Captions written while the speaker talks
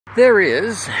There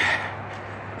is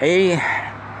a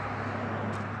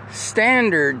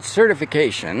standard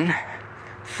certification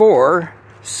for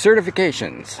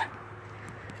certifications.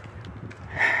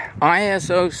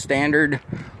 ISO standard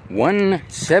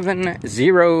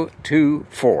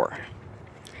 17024.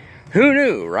 Who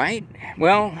knew, right?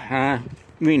 Well,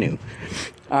 we knew.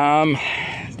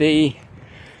 The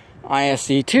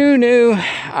ISC2 knew,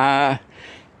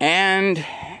 and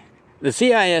the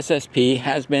CISSP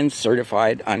has been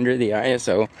certified under the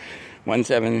ISO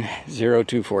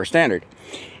 17024 standard.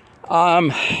 So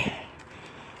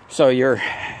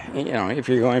if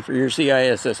you're going for your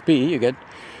CISSP, you get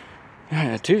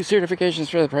 2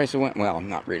 certifications for the price of one. Well,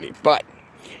 not really, but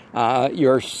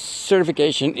your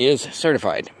certification is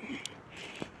certified.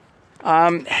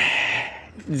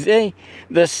 The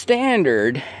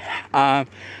standard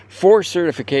for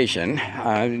certification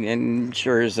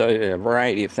ensures a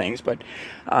variety of things, but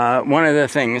one of the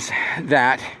things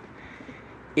that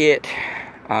it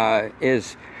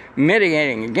is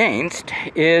mitigating against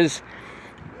is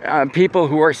people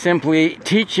who are simply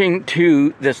teaching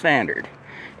to the standard.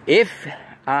 If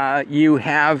you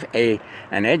have an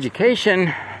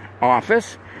education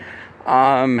office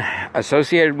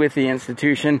associated with the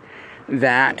institution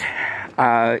that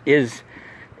is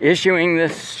issuing the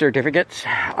certificates,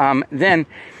 then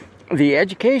the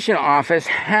education office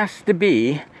has to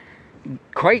be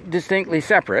quite distinctly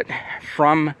separate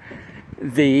from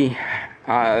the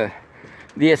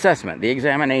assessment, the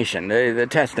examination, the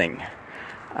testing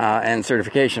and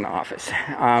certification office.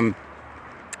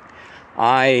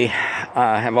 I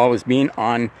have always been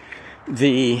on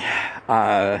the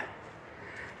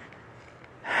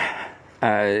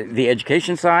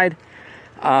education side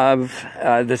of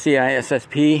the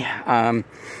CISSP.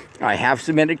 I have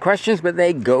submitted questions, but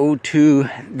they go to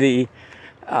the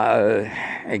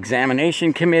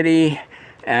examination committee,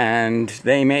 and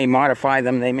they may modify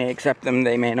them, they may accept them,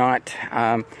 they may not.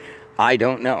 I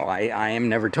don't know. I am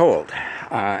never told.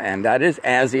 And that is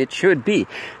as it should be.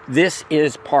 This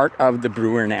is part of the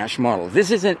Brewer Nash model.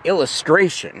 This is an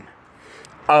illustration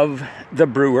of the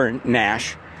Brewer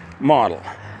Nash model.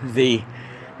 The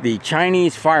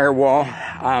Chinese firewall,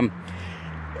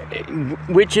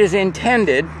 which is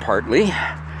intended partly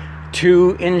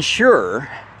to ensure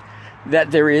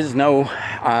that there is no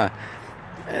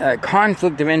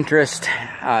conflict of interest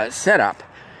set up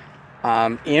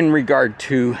in regard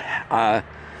to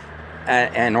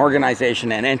an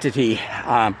organization, an entity,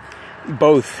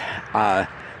 both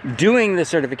doing the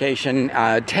certification,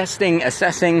 testing,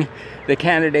 assessing the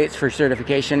candidates for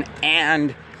certification,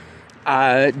 and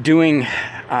doing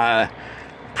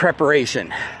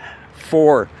preparation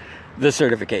for the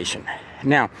certification.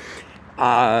 Now,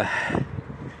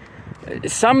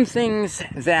 some things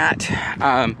that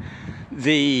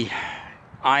the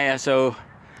ISO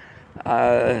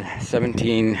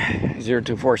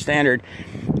 17024 standard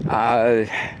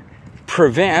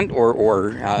prevent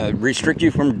or restrict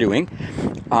you from doing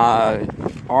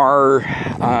are,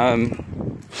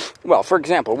 well, for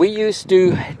example, we used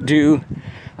to do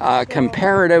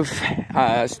comparative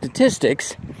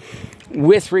statistics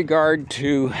with regard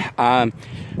to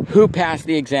who passed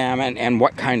the exam and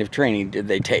what kind of training did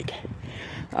they take.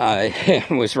 It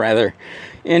was rather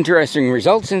interesting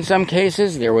results in some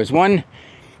cases. There was one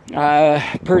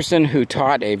person who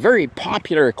taught a very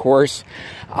popular course.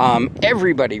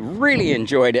 Everybody really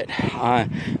enjoyed it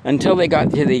until they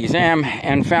got to the exam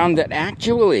and found that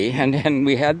actually, and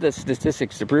we had the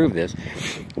statistics to prove this,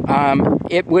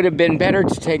 it would have been better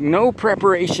to take no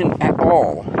preparation at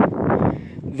all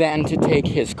than to take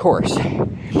his course.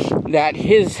 That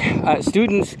his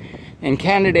students and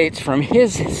candidates from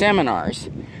his seminars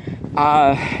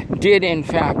did in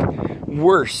fact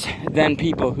worse than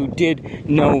people who did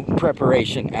no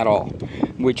preparation at all,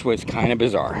 which was kind of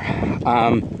bizarre.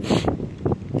 But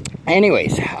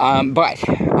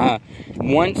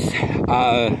once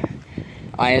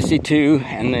ISC2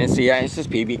 and the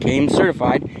CISSP became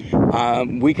certified,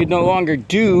 we could no longer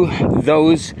do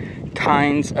those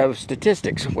kinds of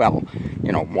statistics. Well,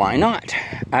 why not?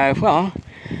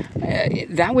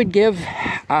 That would give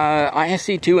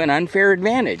ISC2 an unfair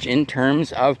advantage in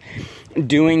terms of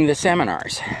doing the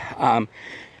seminars.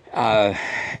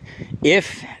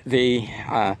 If the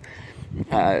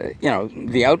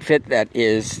the outfit that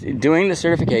is doing the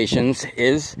certifications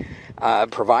is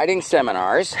providing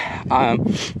seminars,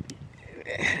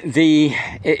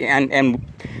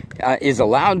 is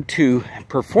allowed to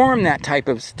perform that type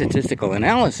of statistical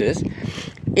analysis,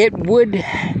 it would,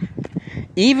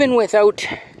 even without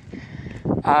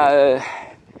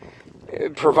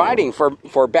providing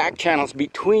for back channels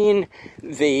between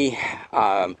the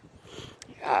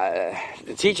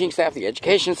the teaching staff, the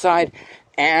education side,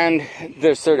 and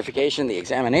the certification, the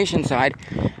examination side,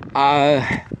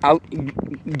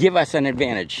 give us an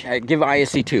advantage, give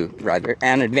ISC2 rather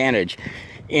an advantage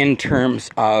in terms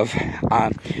of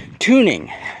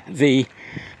tuning the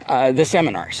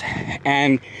seminars,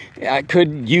 and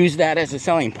could use that as a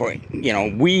selling point. You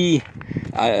know, we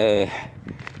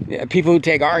people who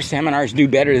take our seminars do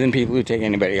better than people who take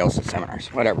anybody else's seminars,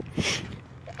 whatever.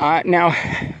 Now,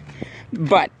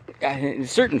 but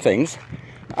certain things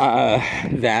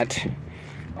that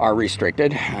are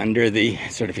restricted under the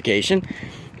certification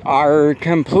are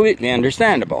completely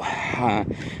understandable,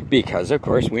 because of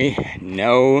course we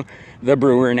know the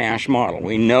Brewer Nash model,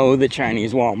 we know the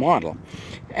Chinese wall model,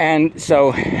 and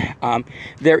so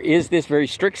there is this very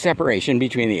strict separation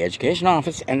between the education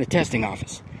office and the testing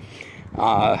office,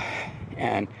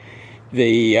 and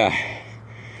the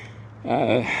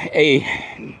a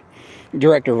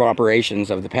director of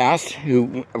operations of the past,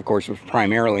 who of course was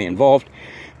primarily involved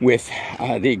with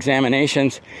the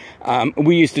examinations,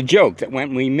 we used to joke that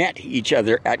when we met each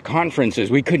other at conferences,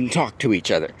 we couldn't talk to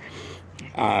each other,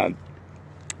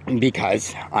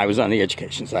 because I was on the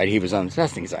education side, he was on the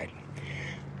testing side.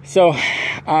 So,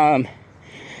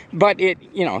 but it,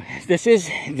 you know, this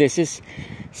is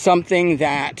something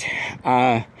that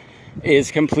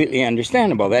is completely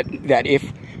understandable. That if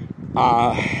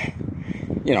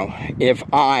you know, if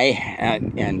I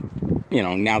and you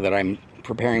know, now that I'm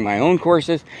preparing my own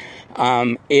courses,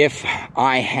 if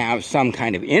I have some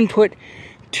kind of input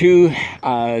to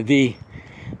the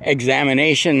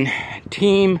examination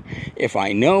team, if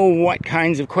I know what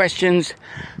kinds of questions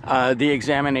the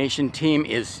examination team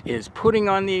is putting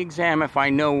on the exam, if I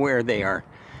know where they are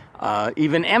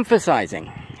even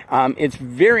emphasizing, it's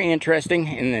very interesting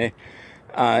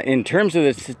in terms of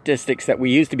the statistics that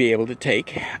we used to be able to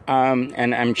take,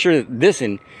 and I'm sure that this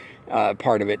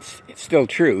part of it's still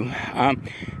true,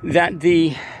 that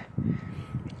the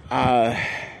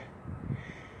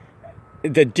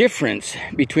difference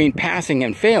between passing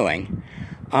and failing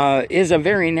is a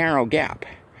very narrow gap.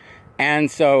 And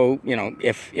so, you know,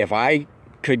 if I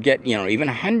could get, you know, even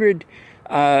 100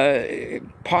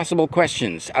 possible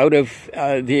questions out of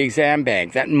the exam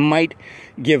bank, that might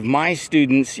give my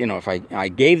students, you know, if I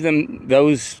gave them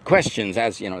those questions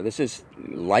as, you know, this is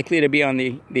likely to be on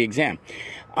the exam,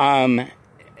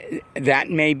 that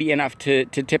may be enough to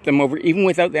tip them over, even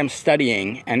without them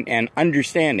studying and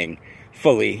understanding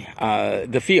fully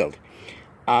the field.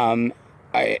 You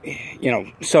know,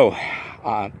 so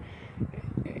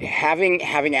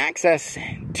having access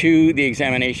to the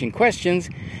examination questions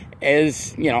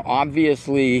is, you know,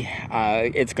 obviously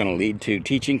it's going to lead to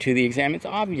teaching to the exam. It's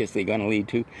obviously going to lead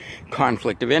to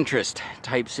conflict of interest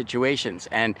type situations,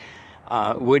 and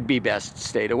would be best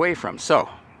stayed away from. So,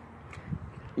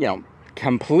 you know,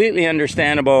 completely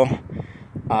understandable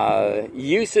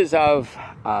uses of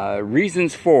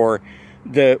reasons for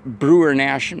the Brewer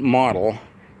Nash model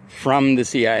from the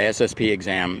CISSP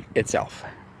exam itself.